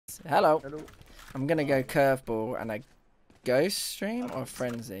Hello. Hello. I'm gonna go curveball and a ghost stream or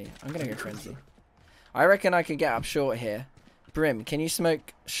frenzy. I'm gonna go frenzy. I reckon I could get up short here. Brim, can you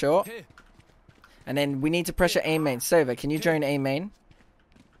smoke short? And then we need to pressure A main. Sova, can you drone A main?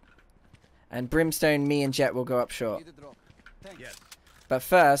 And Brimstone, me and Jet will go up short. But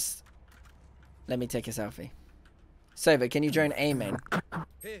first, let me take a selfie. Sova, can you drone A main?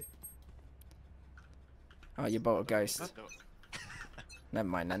 Oh, you bought a ghost. Never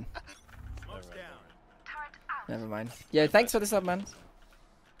mind then. Never mind. Yeah, thanks for the sub, man.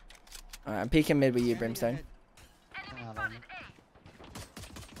 Alright, I'm peeking mid with you, Brimstone.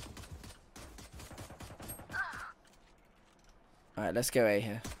 Alright, let's go A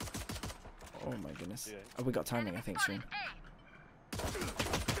here. Oh my goodness. Oh, we got timing, I think, stream.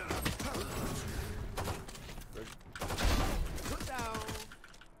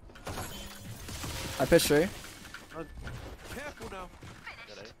 I push through.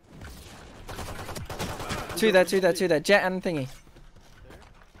 Two there. Jet and thingy.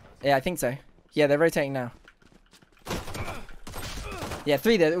 Yeah, I think so. Yeah, they're rotating now. Yeah,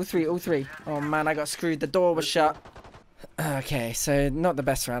 three there. All three. Oh man, I got screwed. The door was shut. Okay, so not the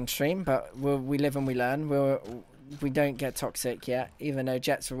best round stream, but we live and we learn. We don't get toxic yet, even though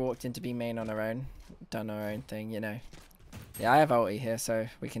Jets walked into B main on our own. Done our own thing, you know. Yeah, I have ulti here, so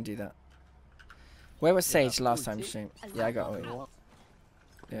we can do that. Where was Sage last time stream? Yeah, I got ulti.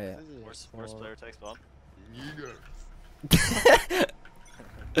 Yeah. Worst player takes bomb.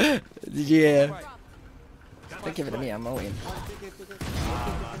 Yeah. Don't give it to me, I'm ulting.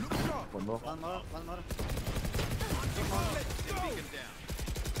 One more.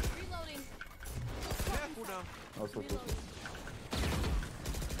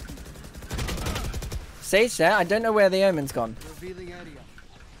 Sage there, I don't know where the omen's gone.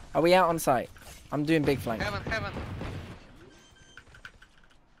 Are we out on site? I'm doing big flank. Heaven.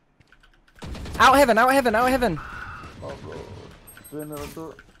 Out heaven. Oh,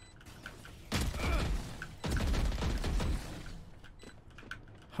 bro.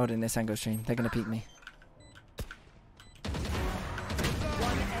 Holding this angle stream, they're gonna peek me.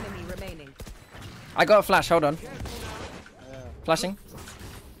 One enemy remaining. I got a flash, hold on. Flashing.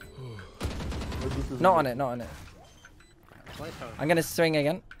 Not on it. I'm gonna swing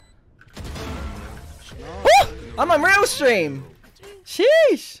again. Oh! I'm on real stream!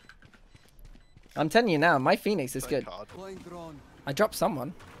 Sheesh! I'm telling you now, my Phoenix is good. I dropped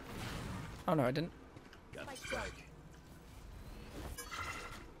someone. Oh no, I didn't.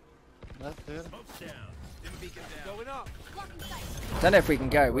 Don't know if we can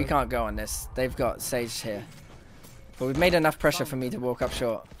go. We can't go on this. They've got Sage here. But we've made enough pressure for me to walk up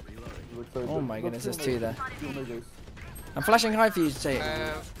short. Oh my goodness, there's two there. I'm flashing high for you, Sage.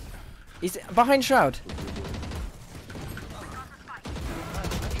 He's behind Shroud.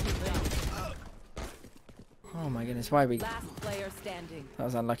 Oh my goodness, why are we... Last player standing. That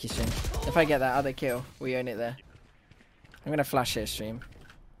was unlucky, stream. If I get that other kill, we own it there. I'm gonna flash here, stream.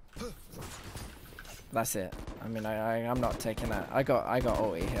 That's it. I mean, I'm not taking that. I got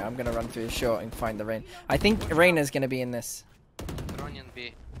ulti here. I'm gonna run through the short and find the rain. I think Reyna's gonna be in this. Ronin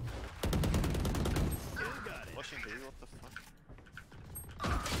B. Watching B, what the fuck?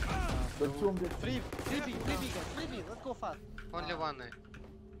 Free, let's go fast. Only one.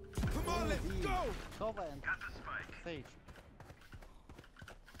 Come on, let's go! Sova and Sage.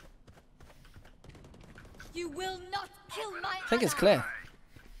 You will not kill my I think it's clear.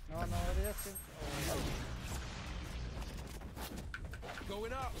 No, reacting.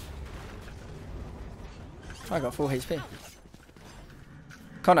 Going up. I got full HP.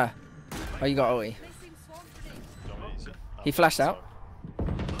 Connor. Oh, you got ulti. He flashed out.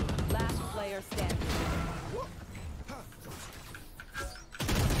 last player standing.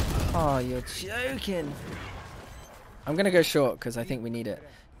 Oh, you're joking. I'm gonna go short because I think we need it.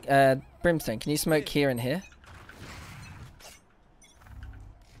 Brimstone, can you smoke here and here?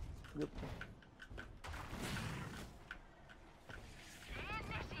 Yep.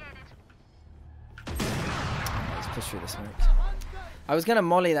 Let's push through the smoke. I was gonna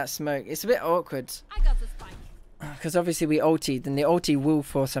molly that smoke. It's a bit awkward. Because obviously we ultied, and the ulti will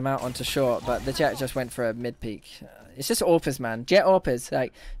force him out onto short, but the Jet just went for a mid-peak. It's just AWPers, man. Jet AWPers.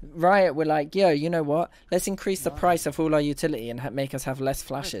 Like, Riot were like, yo, you know what? Let's increase the price of all our utility and make us have less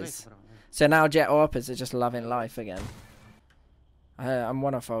flashes. So now Jet AWPers are just loving life again. I'm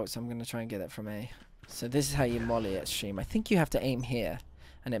one off ult, so I'm going to try and get it from A. So this is how you molly at stream. I think you have to aim here,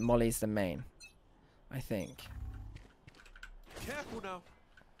 and it mollies the main. I think. Careful now.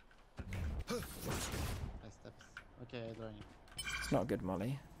 Okay, I draw you. It's not a good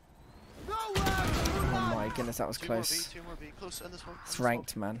molly. Oh my goodness, that was close. Two more B, close in this one. It's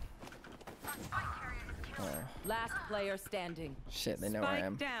ranked, man. Oh, Last player standing. shit, they know where I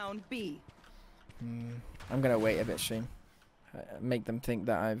am. Spike down B. I'm gonna wait a bit, stream. Make them think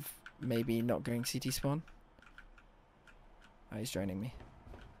that I've maybe not going CT spawn. Oh, he's joining me.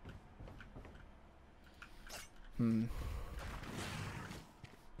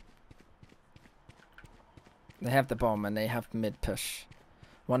 They have the bomb and they have mid push.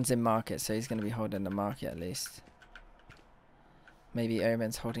 One's in market, so he's gonna be holding the market at least. Maybe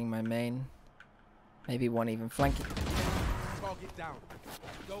Omen's holding my main. Maybe one even flanking. Target down.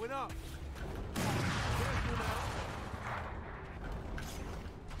 Going up.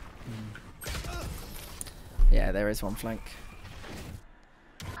 Yeah, there is one flank.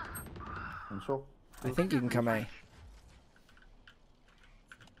 I'm sure. I think you can come A.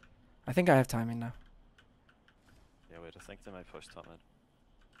 I think I have timing now. Yeah, wait, I think they might push top mid.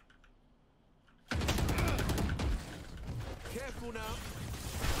 Careful now.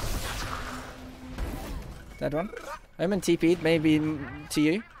 Dead one. Omen TP'd, maybe to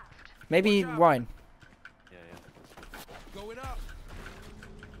you. Maybe wine. Yeah. Going up.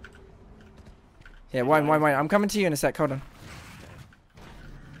 Yeah, wine. I'm coming to you in a sec, hold on.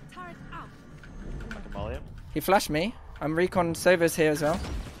 Turret out. I can molly him. He flashed me. I'm recon Sova's here as well.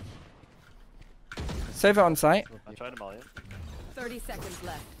 Sova on site. I'm trying to molly him. 30 seconds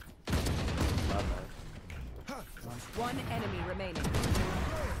left. Bad molly. One enemy remaining.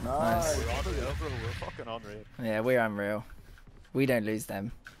 Nice. We're unreal, bro. We're fucking unreal. Yeah, we're unreal. We don't lose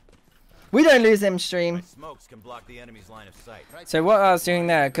them. We don't lose them, stream. Smokes can block the enemy's line of sight. So what I was doing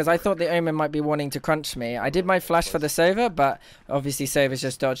there, because I thought the Omen might be wanting to crunch me, I did my flash for the Sova, but obviously Sova's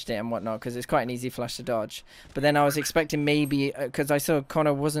just dodged it and whatnot, because it's quite an easy flash to dodge. But then I was expecting maybe, because I saw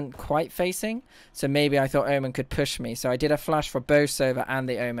Connor wasn't quite facing, so maybe I thought Omen could push me. So I did a flash for both Sova and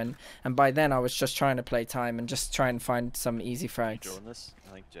the Omen, and by then I was just trying to play time and just try and find some easy frags. Drone this.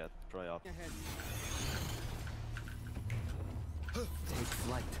 I think Jet probably up. Take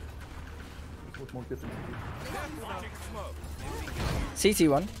flight. What's more kissing? CT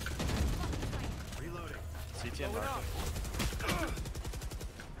one. CT and market.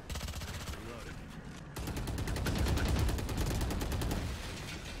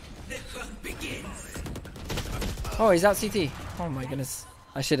 Oh, he's out CT. Oh my goodness.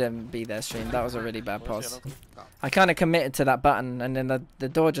 I shouldn't be there, stream. That was a really bad pause. I kind of committed to that button, and then the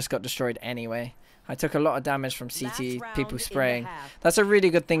door just got destroyed anyway. I took a lot of damage from CT, people spraying. That's a really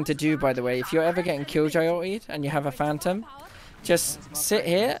good thing to do, by the way. If you're ever getting Killjoy ultied and you have a Phantom, just sit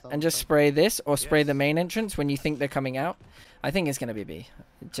here and just spray this or spray the main entrance when you think they're coming out. I think it's going to be B.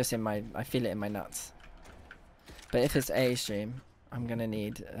 Just in my, I feel it in my nuts. But if it's A stream, I'm going to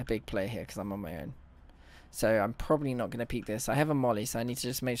need a big play here because I'm on my own. So I'm probably not going to peek this. I have a molly, so I need to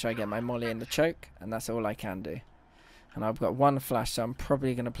just make sure I get my molly in the choke, and that's all I can do. And I've got one flash, so I'm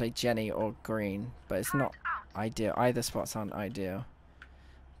probably going to play Jenny or Green, but it's not ideal. Either spots aren't ideal.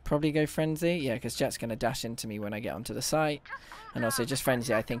 Probably go Frenzy, yeah, because Jet's going to dash into me when I get onto the site. And also just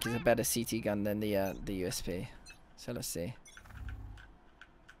Frenzy I think is a better CT gun than the USP. So let's see.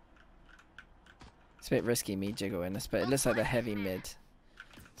 It's a bit risky me jiggling this, but it looks like the heavy mid.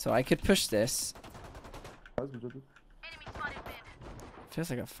 So I could push this. Feels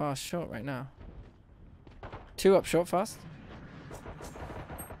like a fast short right now. 2 up short fast. Yeah,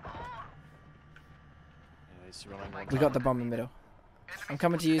 he's running one We got the bomb in the middle. I'm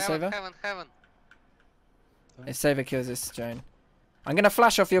coming to you, Sova. Heaven. If Sova kills this drone. I'm going to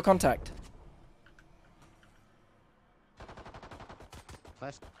flash off your contact.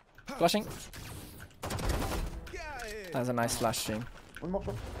 Flash. Flashing. That was a nice flash stream. One more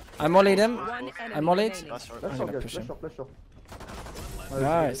shot. I mollied him. One enemy I mollied. remaining. That's right. Let's I'm shot, gonna guys. push Let's him. shot, let's shot.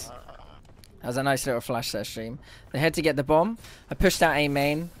 Nice. That was a nice little flash there, stream. They had to get the bomb. I pushed out A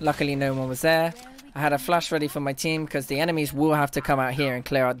main. Luckily, no one was there. I had a flash ready for my team because the enemies will have to come out here and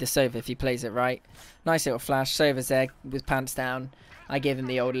clear out this Sova if he plays it right. Nice little flash. Sova's there with pants down. I gave him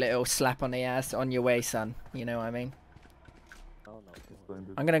the old little slap on the ass. On your way, son. You know what I mean? Oh, no.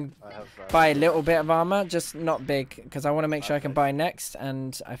 I'm going to I have buy a little bit of armor, just not big, because I want to make sure I can buy next,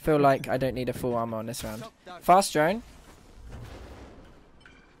 and I feel like I don't need a full armor on this round. Fast drone.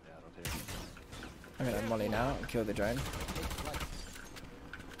 Yeah, I don't hear. I'm going to molly now and kill the drone.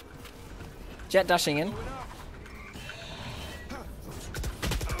 Jet dashing in.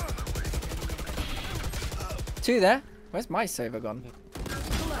 Two there. Where's my Sova gone?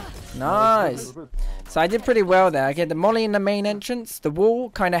 Nice. So I did pretty well there. I get the molly in the main entrance. The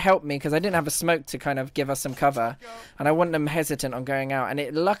wall kind of helped me because I didn't have a smoke to kind of give us some cover. And I wasn't them hesitant on going out. And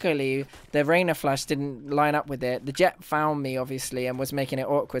it luckily, the Reyna flash didn't line up with it. The jet found me, obviously, and was making it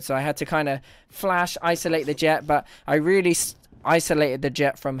awkward. So I had to kind of flash, isolate the jet. But I really isolated the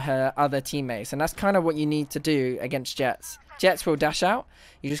jet from her other teammates. And that's kind of what you need to do against jets. Jets will dash out.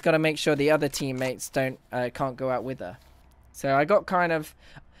 You just got to make sure the other teammates can't go out with her. So I got kind of...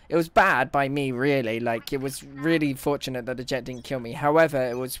 It was bad by me, really. Like, it was really fortunate that the jet didn't kill me. However,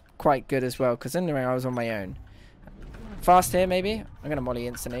 it was quite good as well, because in the ring I was on my own. Fast here, maybe? I'm going to molly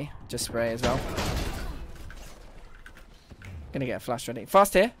instantly. Just spray as well. Going to get a flash ready.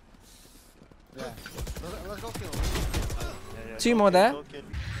 Fast here. Yeah. Let's go kill. Two more there.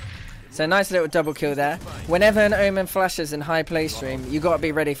 So nice little double kill there. Whenever an Omen flashes in high play stream, you got to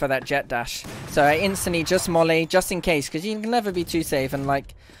be ready for that jet dash. So I instantly just molly, just in case, because you can never be too safe. And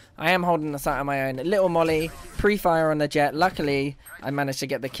like, I am holding the site on my own. A little molly, pre-fire on the jet. Luckily, I managed to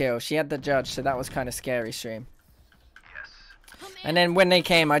get the kill. She had the judge, so that was kind of scary stream. And then when they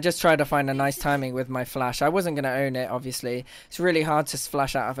came, I just tried to find a nice timing with my flash. I wasn't going to own it, obviously. It's really hard to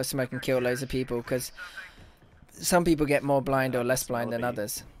flash out of a smoke and kill loads of people, because some people get more blind or less blind than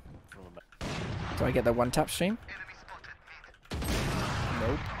others. Do I get the one-tap stream?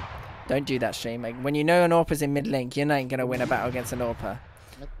 Nope. Don't do that stream. Like, when you know an AWPer's in mid-link, you're not going to win a battle against an AWPer.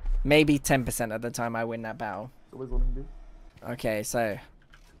 Maybe 10% of the time I win that battle. Okay, so...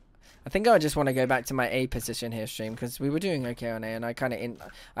 I think I just want to go back to my A position here stream, because we were doing okay on A, and I kind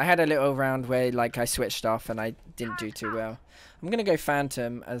of... I had a little round where like I switched off and I didn't do too well. I'm going to go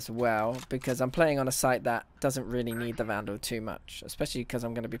Phantom as well, because I'm playing on a site that doesn't really need the Vandal too much, especially because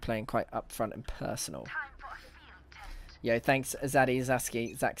I'm going to be playing quite upfront and personal. Yo, thanks Zaddy,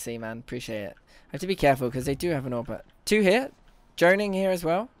 Zaxi, man. Appreciate it. I have to be careful because they do have an AWP. Two here. Joning here as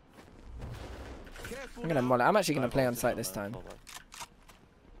well. I'm going to molly. I'm actually going to play on site this time.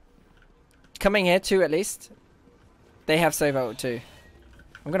 Coming here, two at least. They have Sova ult too.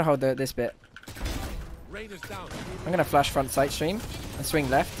 I'm going to hold this bit. I'm going to flash front site stream and swing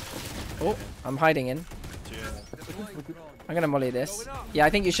left. Oh, I'm hiding in. I'm going to molly this. Yeah,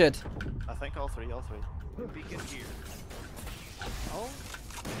 I think you should. I think all three. Beacon here. Oh?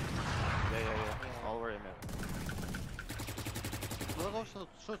 Yeah. All where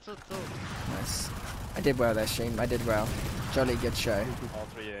Shoot. Nice. I did well there, stream. I did well. Jolly good show. All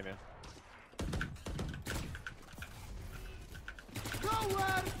three aim.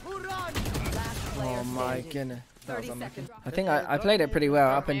 Oh my goodness. 30 seconds. I think I played it pretty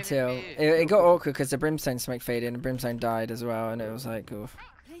well up until it got awkward because the brimstone smoke faded and brimstone died as well, and it was like, oof.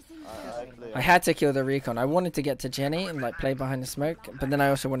 I had to kill the recon. I wanted to get to Jenny and like play behind the smoke, but then I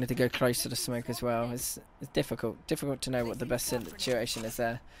also wanted to go close to the smoke as well. It's difficult to know what the best situation is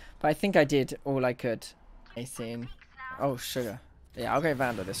there, but I think I did all I could. 18. Oh sugar. Yeah, I'll go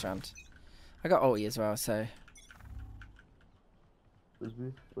Vandal this round. I got ulti as well, so.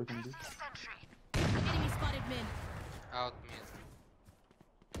 Enemy spotted mid. Out mid.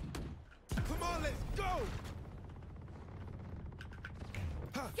 Come on, let's go.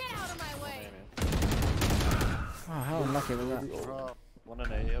 Get out of my way. Oh, how unlucky was that? One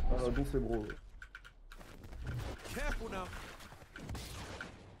in A. Yep. Bon c'est bro. Careful now.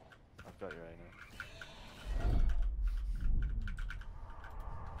 I've got you right now.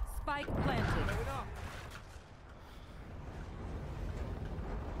 Spike planted. Going up.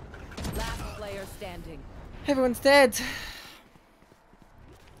 Last player standing. Everyone's dead.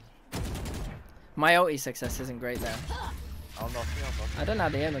 My ulti success isn't great there. I'll knock you. I don't know how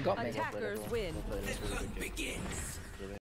the aim got me. Attackers win. Really good game.